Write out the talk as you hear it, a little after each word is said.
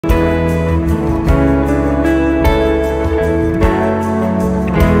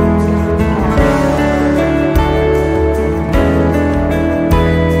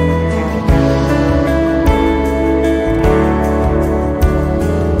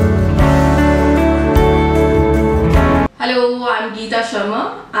I'm Geeta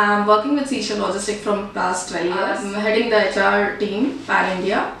Sharma. I'm working with Seashell Logistics from past 12 years. I'm heading the HR team Pan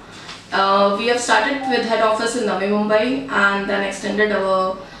India. We have started with head office in Navi Mumbai and then extended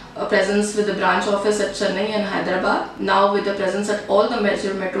our presence with the branch office at Chennai and Hyderabad. Now with the presence at all the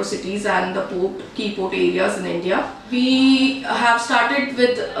major metro cities and the key port areas in India. We have started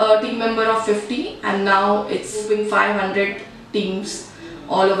with a team member of 50 and now it's been 500 teams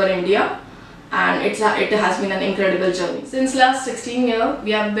all over India. And it has been an incredible journey. Since last 16 years,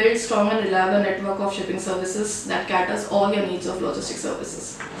 we have built strong and reliable network of shipping services that caters all your needs of logistics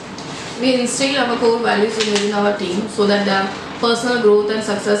services. We instill our core values within our team so that their personal growth and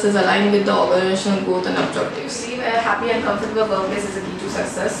success is aligned with the organizational growth and objectives. We believe a happy and comfortable workplace is a key to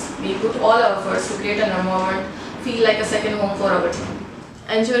success. We put all our efforts to create an environment feel like a second home for our team,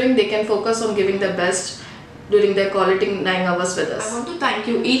 ensuring they can focus on giving their best during their quality 9 hours with us. I want to thank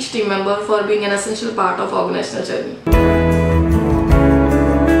you each team member for being an essential part of our organizational journey.